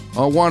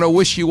I want to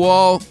wish you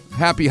all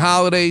happy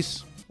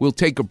holidays. We'll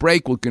take a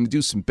break. We're going to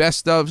do some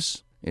best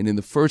ofs. And in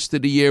the first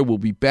of the year, we'll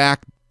be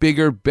back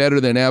bigger, better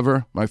than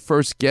ever. My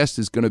first guest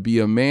is going to be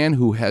a man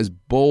who has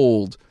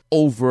bowled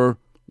over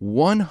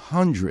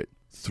 100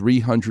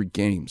 300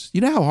 games.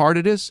 You know how hard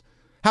it is?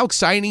 How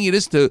exciting it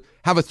is to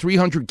have a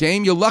 300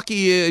 game? You're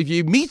lucky if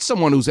you meet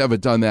someone who's ever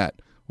done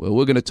that. Well,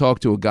 we're going to talk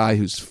to a guy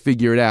who's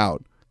figured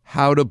out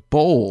how to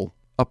bowl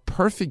a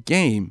perfect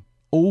game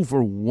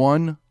over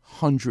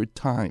 100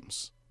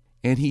 times.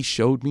 And he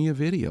showed me a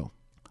video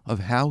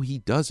of how he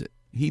does it.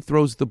 He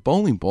throws the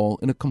bowling ball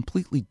in a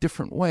completely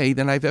different way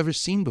than I've ever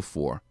seen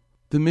before.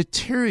 The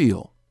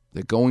material,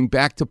 they're going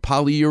back to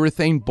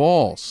polyurethane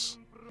balls.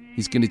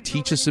 He's going to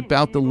teach us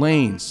about the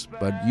lanes,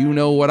 but you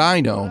know what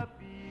I know.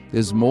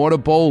 There's more to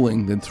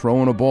bowling than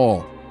throwing a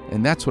ball,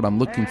 and that's what I'm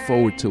looking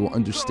forward to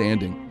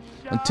understanding.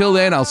 Until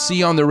then, I'll see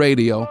you on the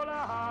radio,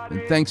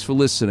 and thanks for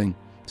listening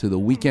to the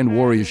Weekend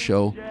Warrior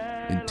Show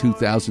in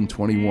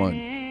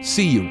 2021.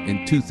 See you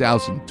in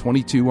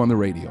 2022 on the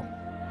radio.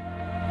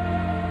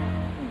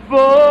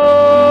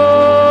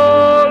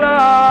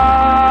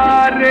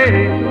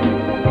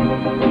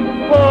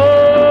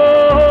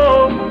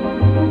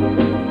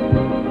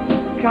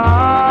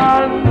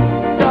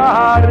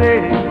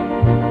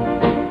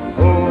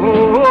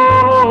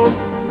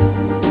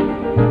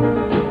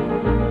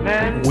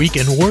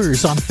 Weekend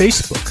Warriors on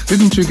Facebook.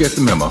 Didn't you get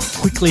the memo?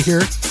 Quickly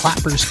hear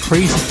Clapper's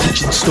crazy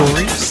kitchen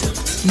stories.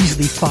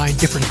 Easily find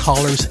different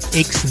callers'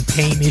 aches and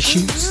pain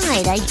issues.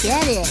 Right, I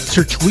get it.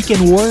 Search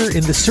Weekend Warrior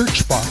in the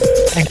search bar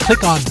and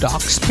click on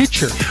Doc's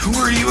picture. Who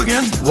are you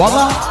again?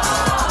 Voila!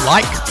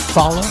 Like,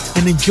 follow,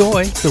 and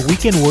enjoy the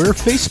Weekend Warrior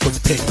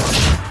Facebook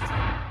page.